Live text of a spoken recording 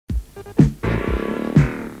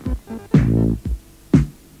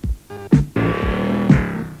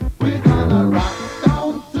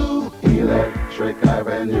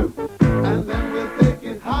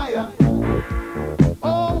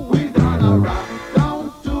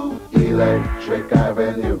Electric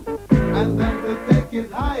Avenue. And then to take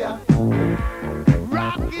it higher.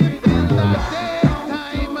 Rock it in the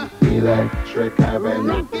daytime. Electric Avenue.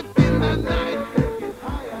 Rock it in the night. Take it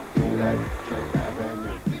higher. Electric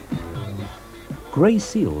Avenue. Grey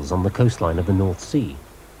seals on the coastline of the North Sea.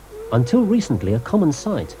 Until recently a common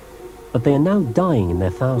sight, but they are now dying in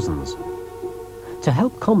their thousands. To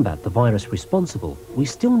help combat the virus responsible, we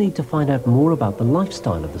still need to find out more about the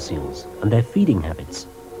lifestyle of the seals and their feeding habits.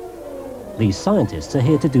 These scientists are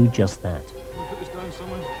here to do just that.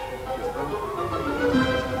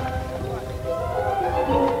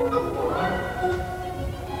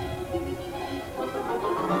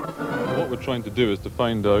 What we're trying to do is to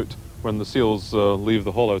find out when the seals leave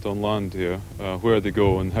the hull out on land here, where they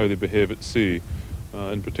go and how they behave at sea.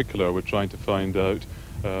 In particular, we're trying to find out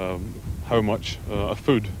how much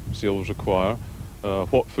food seals require,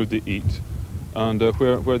 what food they eat, and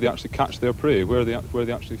where they actually catch their prey, where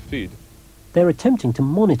they actually feed. They're attempting to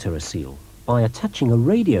monitor a seal by attaching a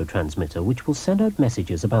radio transmitter which will send out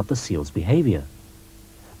messages about the seal's behavior.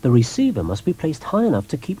 The receiver must be placed high enough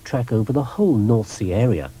to keep track over the whole North Sea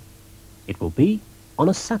area. It will be on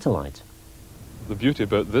a satellite. The beauty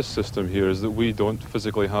about this system here is that we don't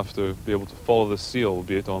physically have to be able to follow the seal,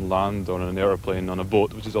 be it on land, on an aeroplane, on a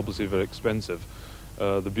boat, which is obviously very expensive.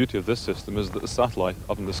 The beauty of this system is that the satellite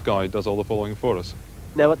up in the sky does all the following for us.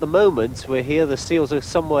 Now, at the moment, we're here, the seals are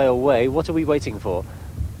some way away. What are we waiting for?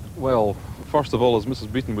 Well, first of all, as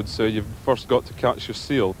Mrs. Beaton would say, you've first got to catch your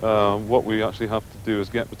seal. What we actually have to do is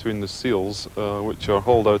get between the seals, which are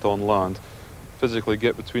hauled out on land, physically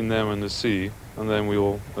get between them and the sea, and then we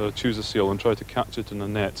will choose a seal and try to catch it in a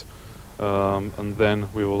net, and then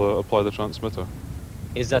we will apply the transmitter.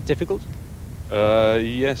 Is that difficult?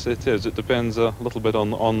 Yes, it is. It depends a little bit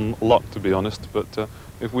on luck, to be honest, but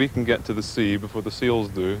if we can get to the sea before the seals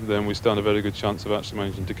do, then we stand a very good chance of actually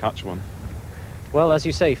managing to catch one. Well, as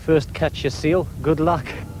you say, first catch your seal. Good luck.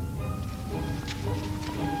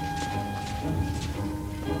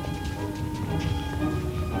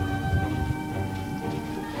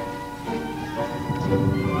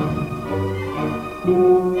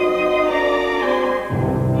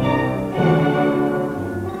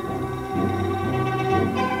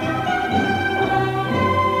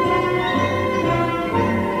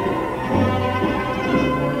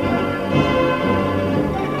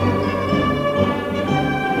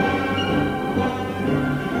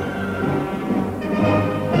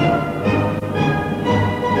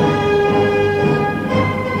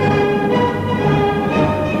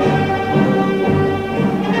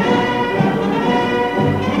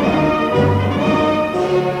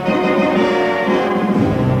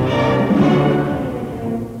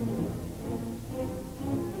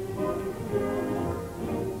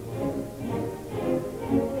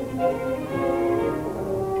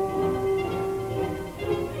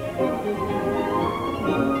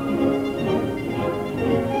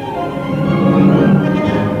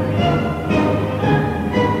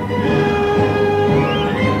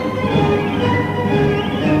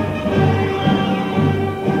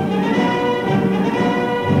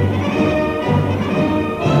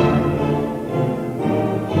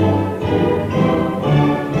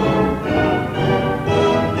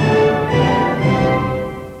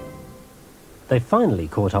 They finally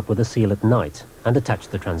caught up with the seal at night and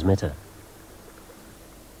attached the transmitter.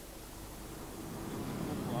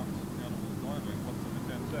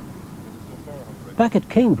 Back at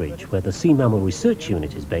Cambridge, where the Sea Mammal Research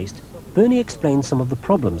Unit is based, Bernie explained some of the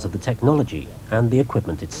problems of the technology and the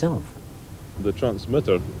equipment itself. The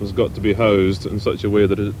transmitter has got to be housed in such a way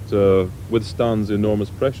that it withstands enormous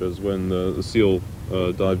pressures when the seal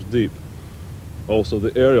dives deep. Also,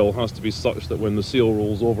 the aerial has to be such that when the seal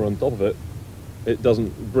rolls over on top of it, it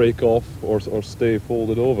doesn't break off or stay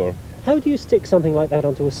folded over. How do you stick something like that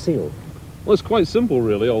onto a seal? Well, it's quite simple,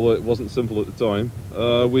 really, although it wasn't simple at the time.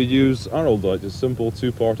 We use araldite, a simple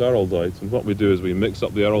two-part araldite, and what we do is we mix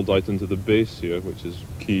up the araldite into the base here, which is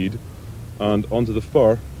keyed, and onto the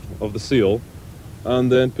fur of the seal,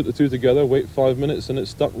 and then put the two together, wait 5 minutes, and it's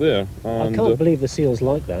stuck there. And I can't believe the seals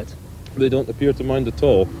like that. They don't appear to mind at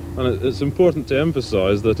all, and it's important to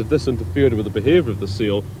emphasise that if this interfered with the behaviour of the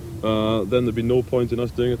seal, then there'd be no point in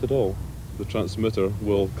us doing it at all. The transmitter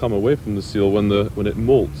will come away from the seal when it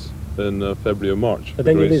molts in February or March. But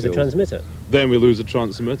then you lose the transmitter. Then we lose the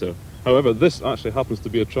transmitter. However, this actually happens to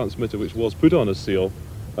be a transmitter which was put on a seal,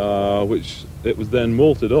 which it was then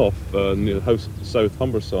molted off near the house South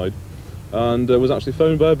Humberside, and was actually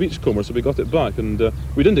found by a beachcomber, so we got it back, and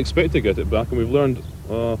we didn't expect to get it back, and we've learned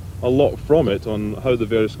a lot from it on how the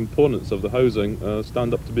various components of the housing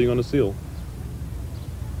stand up to being on a seal.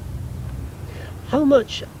 How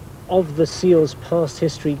much of the seal's past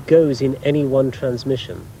history goes in any one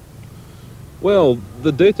transmission? Well,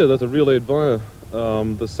 the data that are relayed via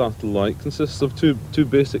the satellite consists of two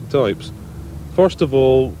basic types. First of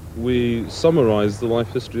all, we summarize the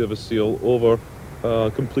life history of a seal over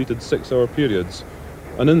completed 6-hour periods.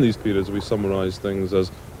 And in these periods we summarize things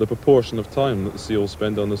as the proportion of time that the seals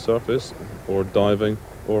spend on the surface, or diving,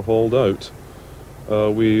 or hauled out.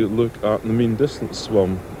 We look at the mean distance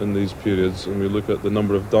swum in these periods, and we look at the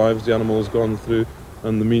number of dives the animal has gone through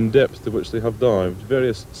and the mean depth to which they have dived.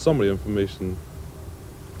 Various summary information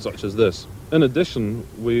such as this. In addition,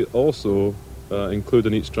 we also include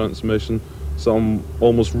in each transmission some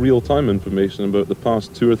almost real-time information about the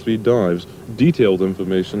past 2 or 3 dives. Detailed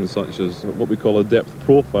information such as what we call a depth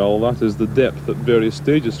profile, that is the depth at various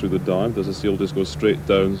stages through the dive. Does a seal just go straight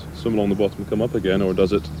down, swim along the bottom, come up again, or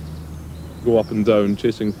does it go up and down,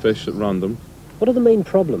 chasing fish at random? What are the main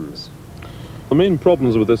problems? The main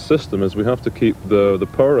problems with this system is we have to keep the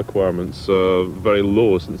power requirements very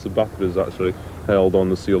low, since the battery is actually held on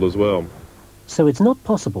the seal as well. So it's not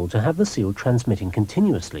possible to have the seal transmitting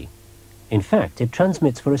continuously. In fact, it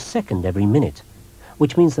transmits for a second every minute,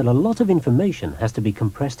 which means that a lot of information has to be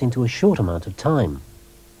compressed into a short amount of time.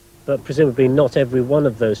 But presumably not every one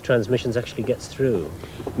of those transmissions actually gets through.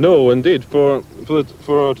 No, indeed. For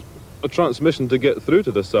a transmission to get through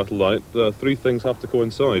to the satellite, 3 things have to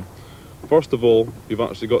coincide. First of all, you've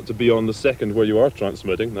actually got to be on the second where you are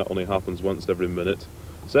transmitting. That only happens once every minute.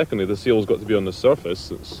 Secondly, the seal's got to be on the surface.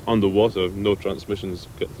 It's underwater, no transmissions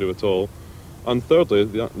get through at all. And thirdly,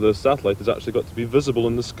 the satellite has actually got to be visible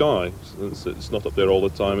in the sky, since it's not up there all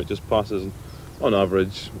the time. It just passes, and on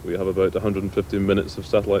average we have about 150 minutes of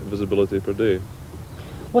satellite visibility per day.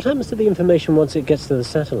 What happens to the information once it gets to the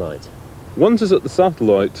satellite? Once it's at the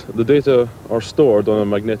satellite, the data are stored on a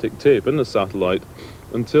magnetic tape in the satellite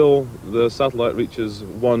until the satellite reaches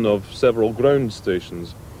one of several ground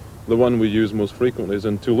stations. The one we use most frequently is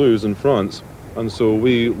in Toulouse in France. And so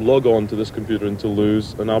we log on to this computer in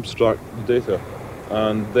Toulouse and abstract the data,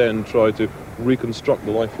 and then try to reconstruct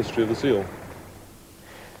the life history of the seal.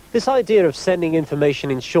 This idea of sending information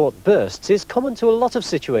in short bursts is common to a lot of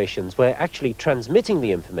situations where actually transmitting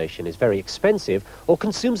the information is very expensive or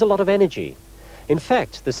consumes a lot of energy. In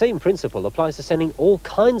fact, the same principle applies to sending all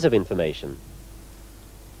kinds of information.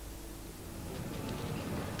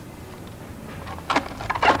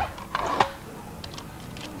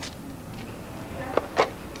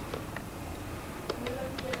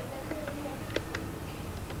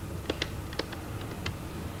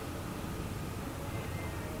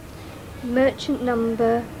 Merchant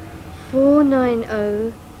number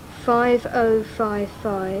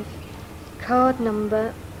 4905055, card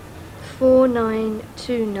number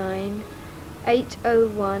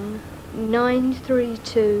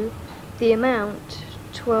 4929801932, the amount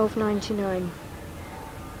 £12.99.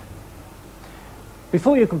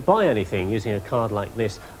 Before you can buy anything using a card like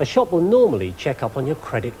this, a shop will normally check up on your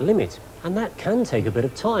credit limit, and that can take a bit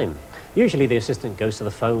of time. Usually the assistant goes to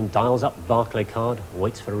the phone, dials up Barclaycard,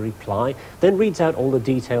 waits for a reply, then reads out all the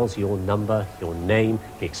details, your number, your name,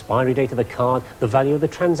 the expiry date of the card, the value of the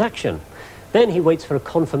transaction. Then he waits for a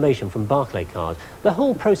confirmation from Barclaycard. The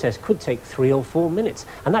whole process could take 3 or 4 minutes,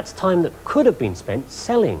 and that's time that could have been spent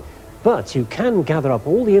selling. But you can gather up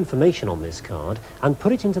all the information on this card and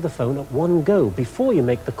put it into the phone at one go before you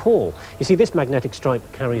make the call. You see, this magnetic stripe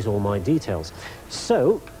carries all my details.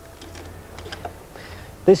 So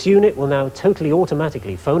this unit will now totally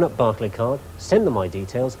automatically phone up Barclaycard, send them my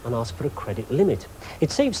details and ask for a credit limit.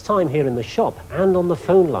 It saves time here in the shop and on the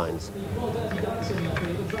phone lines.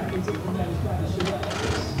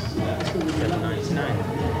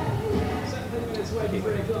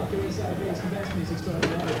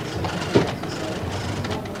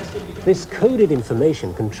 This coded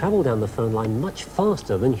information can travel down the phone line much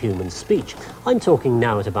faster than human speech. I'm talking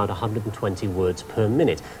now at about 120 words per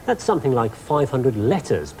minute. That's something like 500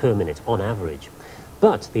 letters per minute on average.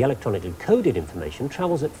 But the electronically coded information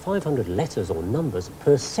travels at 500 letters or numbers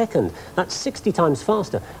per second. That's 60 times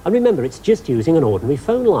faster. And remember, it's just using an ordinary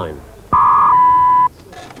phone line.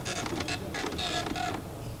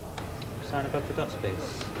 Sign above the dots,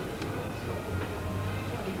 please.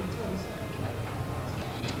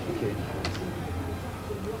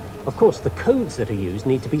 Of course, the codes that are used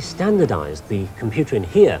need to be standardized. The computer in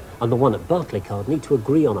here and the one at Barclaycard need to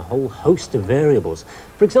agree on a whole host of variables.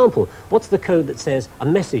 For example, what's the code that says a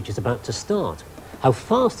message is about to start? How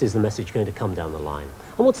fast is the message going to come down the line?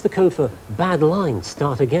 And what's the code for bad line,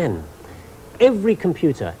 start again? Every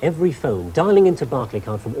computer, every phone dialing into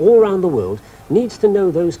Barclaycard from all around the world needs to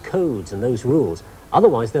know those codes and those rules.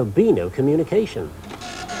 Otherwise, there'll be no communication.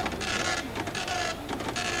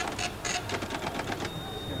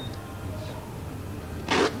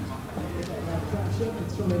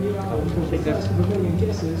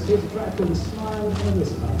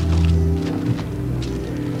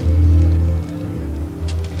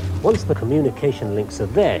 Once the communication links are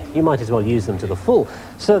there, you might as well use them to the full.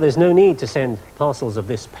 So there's no need to send parcels of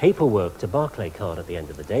this paperwork to Barclaycard at the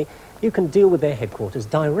end of the day. You can deal with their headquarters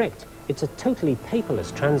direct. It's a totally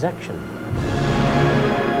paperless transaction.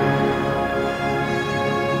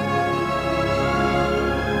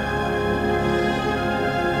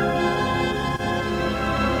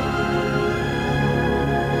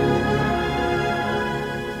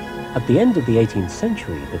 At the end of the 18th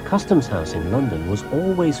century, the Customs House in London was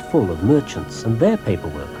always full of merchants and their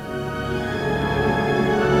paperwork.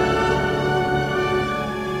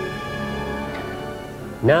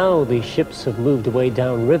 Now the ships have moved away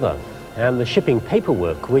downriver, and the shipping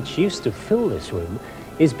paperwork, which used to fill this room,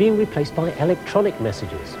 is being replaced by electronic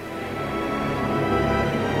messages.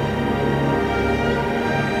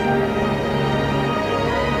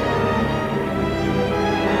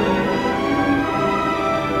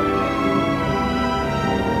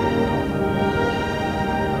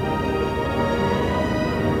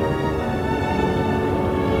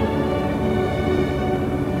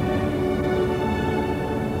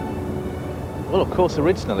 Well, of course,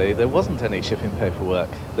 originally there wasn't any shipping paperwork.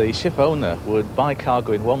 The ship owner would buy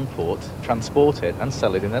cargo in one port, transport it and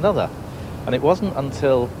sell it in another. And it wasn't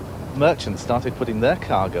until merchants started putting their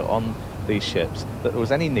cargo on these ships that there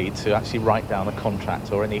was any need to actually write down a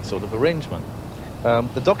contract or any sort of arrangement.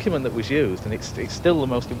 The document that was used, and it's still the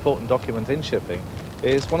most important document in shipping,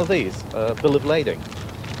 is one of these, bill of lading.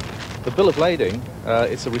 The bill of lading,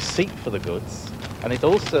 it's a receipt for the goods, and it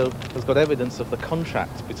also has got evidence of the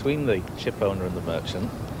contract between the ship owner and the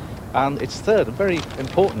merchant. And its third and very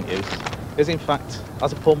important use is, in fact,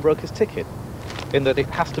 as a pawnbroker's ticket, in that it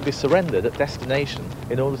has to be surrendered at destination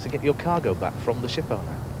in order to get your cargo back from the ship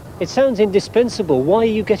owner. It sounds indispensable. Why are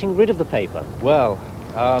you getting rid of the paper? Well,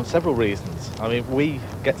 several reasons. I mean, we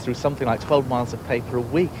get through something like 12 miles of paper a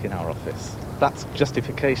week in our office. That's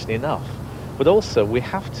justification enough. But also, we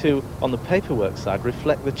have to, on the paperwork side,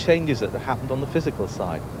 reflect the changes that have happened on the physical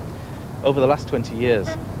side. Over the last 20 years,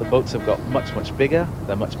 the boats have got much, much bigger,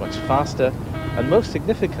 they're much, much faster, and most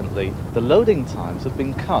significantly, the loading times have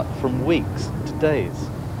been cut from weeks to days.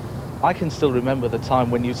 I can still remember the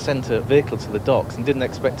time when you sent a vehicle to the docks and didn't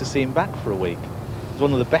expect to see him back for a week. It was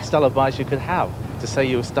one of the best alibis you could have to say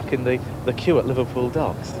you were stuck in the queue at Liverpool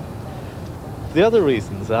docks. The other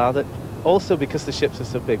reasons are that also because the ships are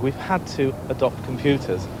so big, we've had to adopt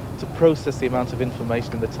computers to process the amount of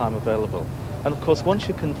information in the time available. And of course, once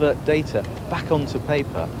you convert data back onto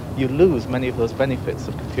paper, you lose many of those benefits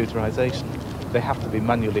of computerization. They have to be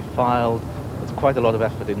manually filed. There's quite a lot of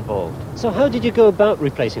effort involved. So how did you go about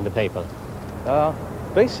replacing the paper?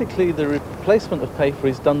 Basically, the replacement of paper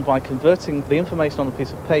is done by converting the information on a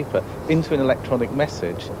piece of paper into an electronic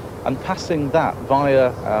message and passing that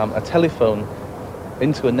via a telephone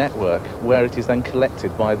into a network where it is then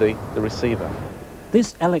collected by the receiver.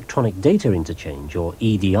 This electronic data interchange, or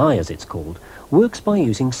EDI as it's called, works by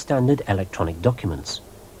using standard electronic documents.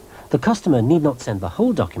 The customer need not send the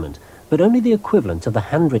whole document, but only the equivalent of the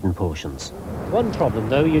handwritten portions. One problem,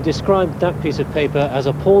 though, you described that piece of paper as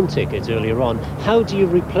a pawn ticket earlier on. How do you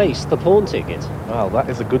replace the pawn ticket? Well, that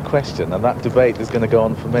is a good question, and that debate is going to go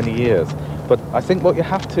on for many years. But I think what you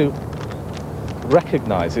have to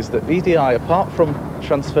recognize is that EDI, apart from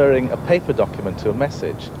transferring a paper document to a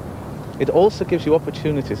message, it also gives you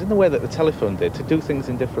opportunities, in the way that the telephone did, to do things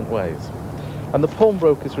in different ways. And the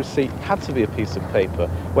pawnbroker's receipt had to be a piece of paper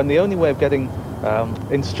when the only way of getting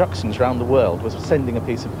instructions around the world was sending a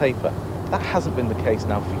piece of paper. That hasn't been the case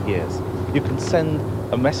now for years. You can send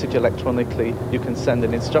a message electronically, you can send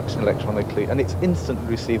an instruction electronically, and it's instantly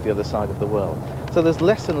received the other side of the world. So there's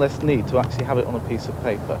less and less need to actually have it on a piece of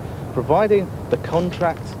paper. Providing the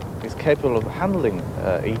contract is capable of handling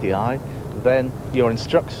EDI, then your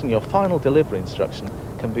instruction, your final delivery instruction,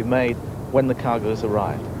 can be made when the cargo has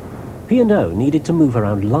arrived. P&O needed to move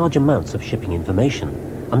around large amounts of shipping information,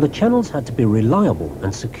 and the channels had to be reliable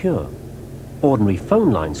and secure. Ordinary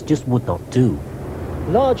phone lines just would not do.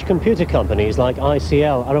 Large computer companies like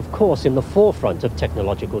ICL are, of course, in the forefront of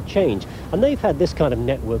technological change, and they've had this kind of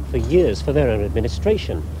network for years for their own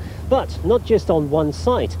administration. But not just on one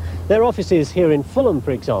site. Their offices here in Fulham,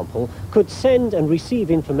 for example, could send and receive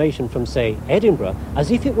information from, say, Edinburgh as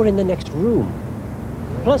if it were in the next room.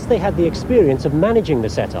 Plus, they had the experience of managing the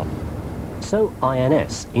setup. So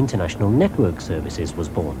INS, International Network Services, was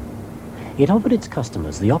born. It offered its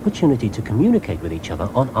customers the opportunity to communicate with each other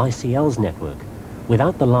on ICL's network,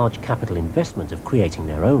 without the large capital investment of creating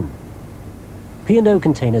their own. P&O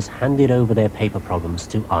Containers handed over their paper problems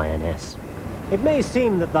to INS. It may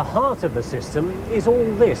seem that the heart of the system is all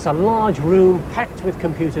this, a large room packed with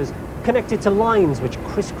computers connected to lines which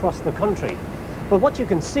crisscross the country. But what you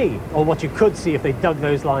can see, or what you could see if they dug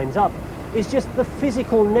those lines up, is just the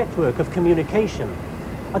physical network of communication.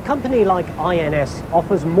 A company like INS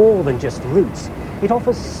offers more than just routes. It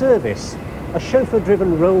offers service, a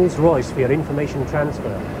chauffeur-driven Rolls-Royce for your information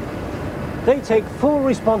transfer. They take full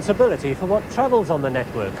responsibility for what travels on the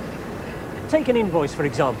network. Take an invoice, for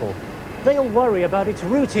example. They'll worry about its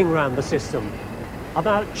routing around the system,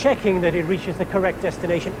 about checking that it reaches the correct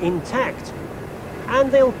destination intact.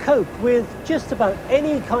 And they'll cope with just about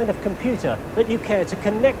any kind of computer that you care to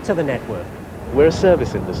connect to the network. We're a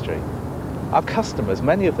service industry. Our customers,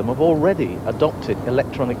 many of them, have already adopted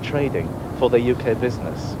electronic trading for their UK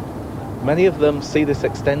business. Many of them see this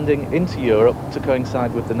extending into Europe to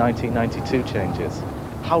coincide with the 1992 changes.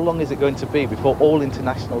 How long is it going to be before all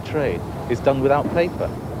international trade is done without paper?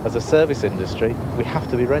 As a service industry, we have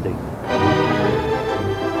to be ready.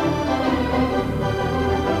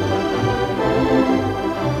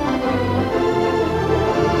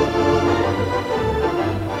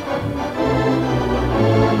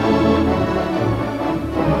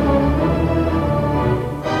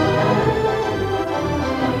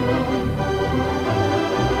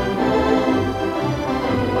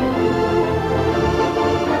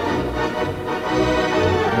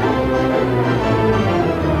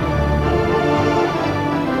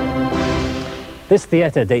 This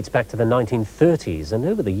theatre dates back to the 1930s, and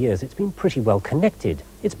over the years it's been pretty well connected.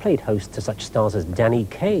 It's played host to such stars as Danny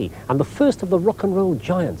Kaye and the first of the rock and roll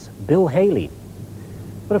giants, Bill Haley.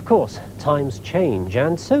 But of course, times change,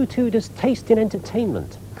 and so too does taste in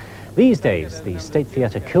entertainment. These days, the State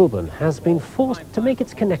Theatre Kilburn has been forced to make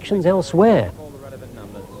its connections elsewhere.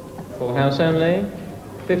 Full house only,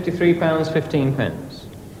 £53.15.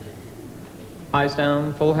 Eyes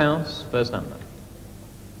down, full house, first number.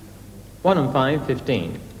 1 and 5,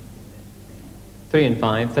 15. 3 and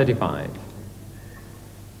 5, 35.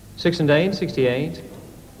 6 and 8, 68.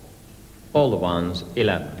 All the ones,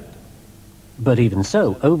 11. But even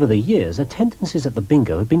so, over the years, attendances at the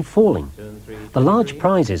bingo have been falling. The large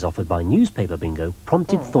prizes offered by newspaper bingo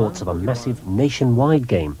prompted thoughts of a massive nationwide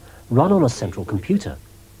game run on a central computer.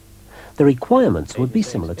 The requirements would be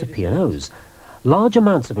similar to P&O's. Large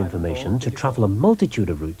amounts of information to travel a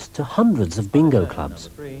multitude of routes to hundreds of bingo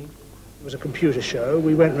clubs. It was a computer show.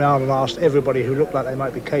 We went round and asked everybody who looked like they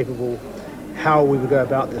might be capable how we would go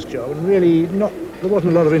about this job, and really there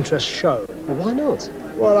wasn't a lot of interest shown. Well, why not?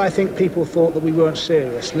 Well, I think people thought that we weren't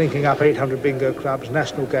serious, linking up 800 bingo clubs,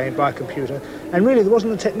 national game by computer, and really there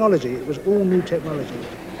wasn't the technology, it was all new technology.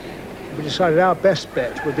 We decided our best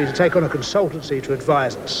bet would be to take on a consultancy to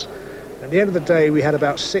advise us. At the end of the day, we had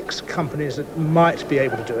about 6 companies that might be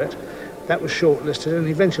able to do it. That was shortlisted, and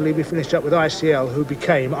eventually we finished up with ICL, who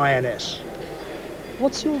became INS.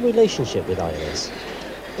 What's your relationship with INS?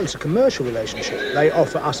 Well, it's a commercial relationship. They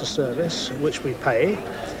offer us a service, which we pay,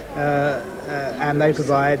 and they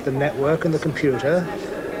provide the network and the computer.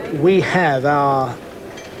 We have our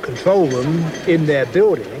control room in their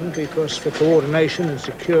building, because for coordination and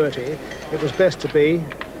security, it was best to be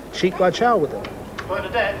cheek by jowl with them.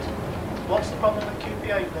 Bernadette, what's the problem with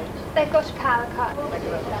QPA, please? They've got a power cut.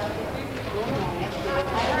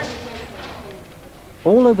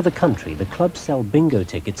 All over the country, the clubs sell bingo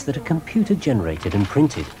tickets that are computer-generated and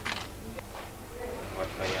printed.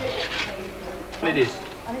 It is.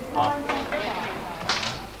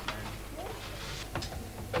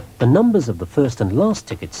 The numbers of the first and last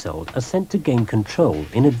tickets sold are sent to game control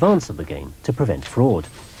in advance of the game to prevent fraud.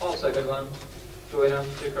 Also good one. Winner,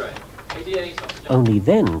 2 correct. Only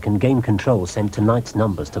then can game control send tonight's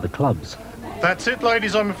numbers to the clubs. That's it,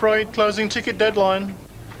 ladies, I'm afraid. Closing ticket deadline.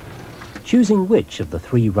 Choosing which of the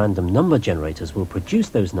 3 random number generators will produce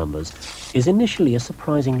those numbers is initially a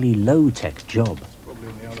surprisingly low-tech job. Probably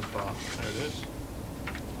in the other part. There it is.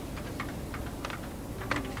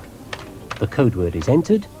 The code word is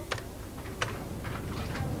entered,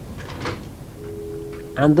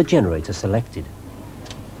 and the generator selected.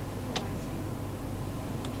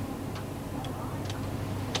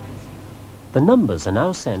 The numbers are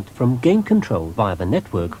now sent from game control via the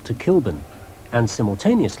network to Kilburn, and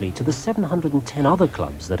simultaneously to the 710 other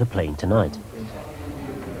clubs that are playing tonight.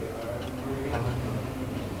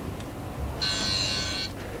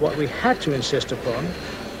 What we had to insist upon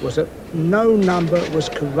was that no number was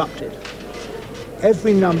corrupted.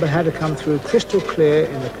 Every number had to come through crystal clear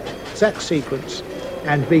in the exact sequence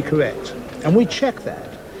and be correct. And we checked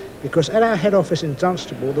that, because at our head office in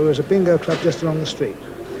Dunstable there was a bingo club just along the street.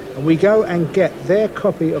 And we go and get their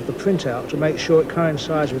copy of the printout to make sure it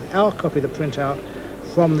coincides with our copy of the printout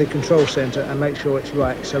from the control centre and make sure it's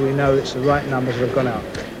right, so we know it's the right numbers that have gone out.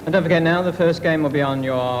 And don't forget now, the first game will be on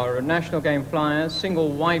your national game flyer, single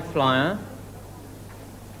white flyer.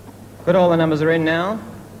 But all the numbers are in now.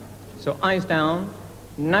 So eyes down,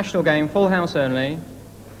 national game, full house only.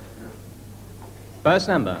 First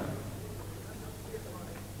number.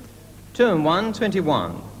 2 and 1,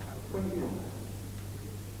 21.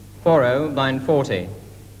 4-0, line 40.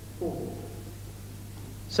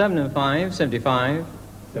 7 and 5, 75.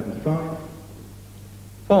 75.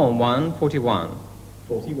 4 and 1, 41.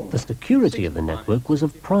 The security of the network was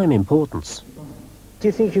of prime importance. Do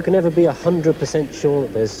you think you can ever be 100% sure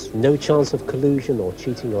that there's no chance of collusion or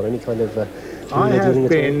cheating or any kind of I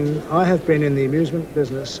have been in the amusement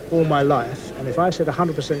business all my life, and if I said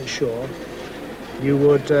 100% sure, you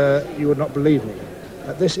would not believe me.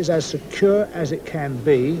 This is as secure as it can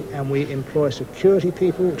be, and we employ security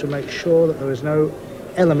people to make sure that there is no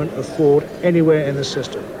element of fraud anywhere in the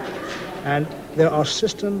system. And there are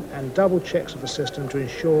system and double checks of the system to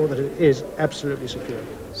ensure that it is absolutely secure.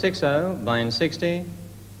 6-0, line 60.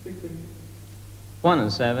 1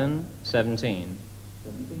 and 7, 17.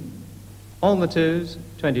 All the 2s,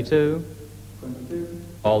 22.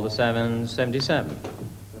 All the 7s, 77.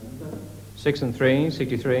 6 and 3,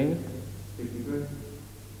 63.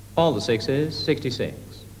 All the 6s, 66.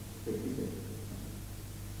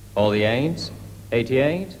 All the 8s,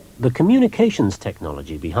 88. The communications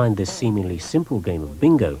technology behind this seemingly simple game of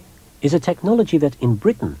bingo is a technology that in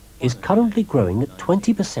Britain is currently growing at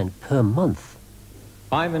 20% per month.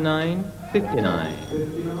 5 and 9, 59.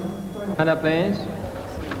 Hand up, please.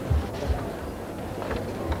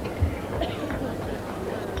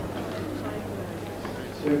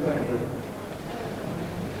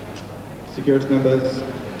 Security numbers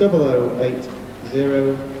 0080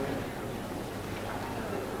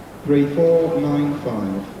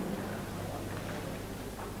 3495.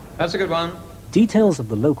 That's a good one. Details of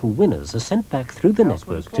the local winners are sent back through the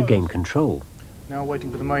network to game control. Now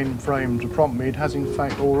waiting for the mainframe to prompt me. It has in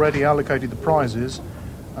fact already allocated the prizes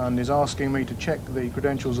and is asking me to check the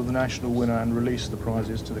credentials of the national winner and release the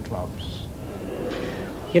prizes to the clubs.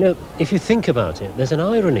 You know, if you think about it, there's an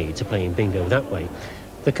irony to playing bingo that way.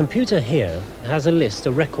 The computer here has a list,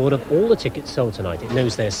 a record of all the tickets sold tonight. It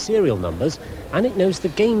knows their serial numbers and it knows the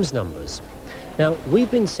game's numbers. Now, we've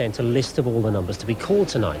been sent a list of all the numbers to be called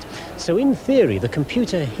tonight. So in theory, the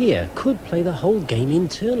computer here could play the whole game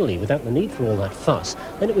internally without the need for all that fuss.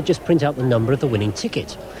 Then it would just print out the number of the winning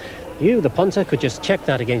ticket. You, the punter, could just check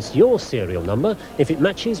that against your serial number. If it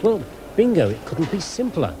matches, well, bingo, it couldn't be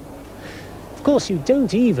simpler. Of course, you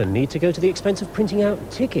don't even need to go to the expense of printing out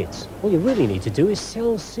tickets. All you really need to do is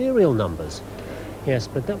sell serial numbers. Yes,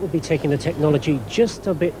 but that would be taking the technology just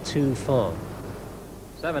a bit too far.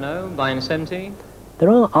 7-0, line 70.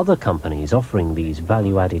 There are other companies offering these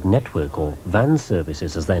value-added network or VAN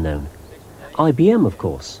services as they're known. IBM, of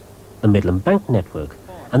course, the Midland Bank network,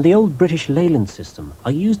 and the old British Leyland system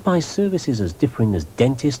are used by services as differing as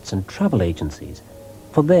dentists and travel agencies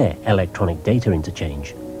for their electronic data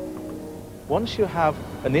interchange. Once you have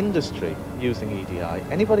an industry using EDI,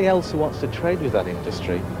 anybody else who wants to trade with that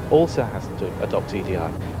industry also has to adopt EDI,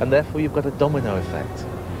 and therefore you've got a domino effect.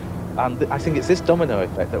 And I think it's this domino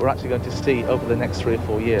effect that we're actually going to see over the next 3 or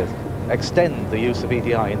 4 years extend the use of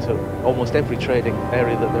EDI into almost every trading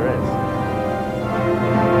area that there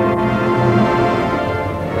is.